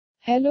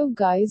Hello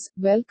guys,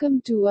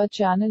 welcome to our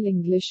channel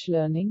English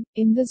Learning.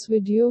 In this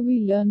video we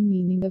learn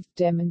meaning of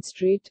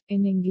demonstrate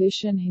in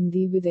English and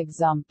Hindi with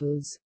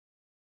examples.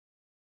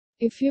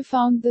 If you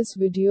found this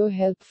video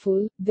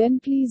helpful, then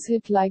please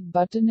hit like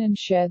button and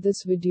share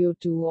this video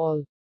to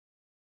all.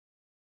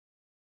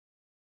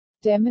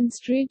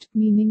 Demonstrate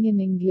meaning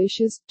in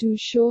English is to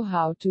show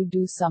how to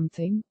do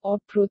something or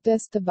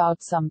protest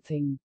about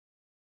something.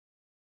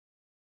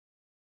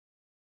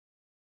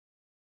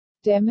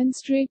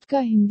 Demonstrate का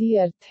हिंदी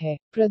अर्थ है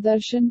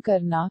प्रदर्शन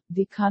करना,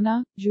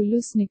 दिखाना,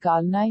 जुलूस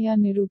निकालना या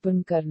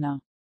निरूपण करना।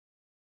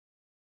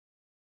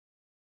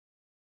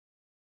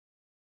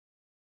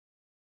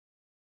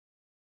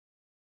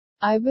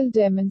 I will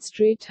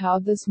demonstrate how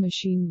this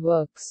machine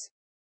works.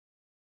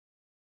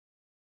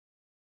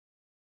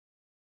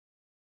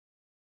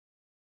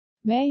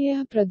 मैं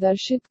यह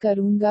प्रदर्शित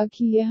करूंगा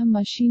कि यह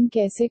मशीन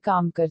कैसे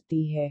काम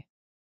करती है।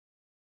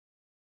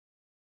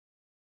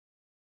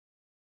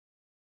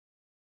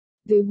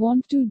 They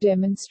want to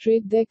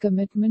demonstrate their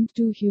commitment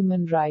to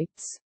human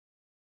rights.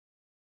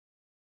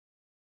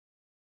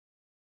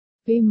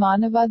 वे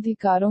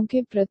मानवाधिकारों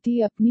के प्रति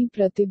अपनी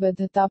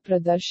प्रतिबद्धता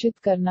प्रदर्शित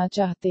करना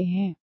चाहते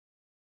हैं।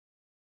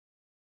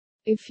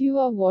 If you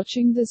are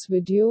watching this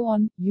video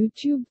on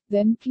YouTube,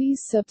 then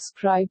please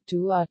subscribe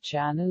to our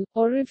channel,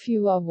 or if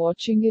you are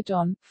watching it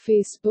on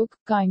Facebook,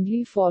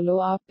 kindly follow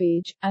our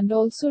page, and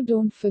also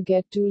don't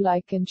forget to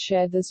like and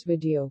share this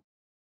video.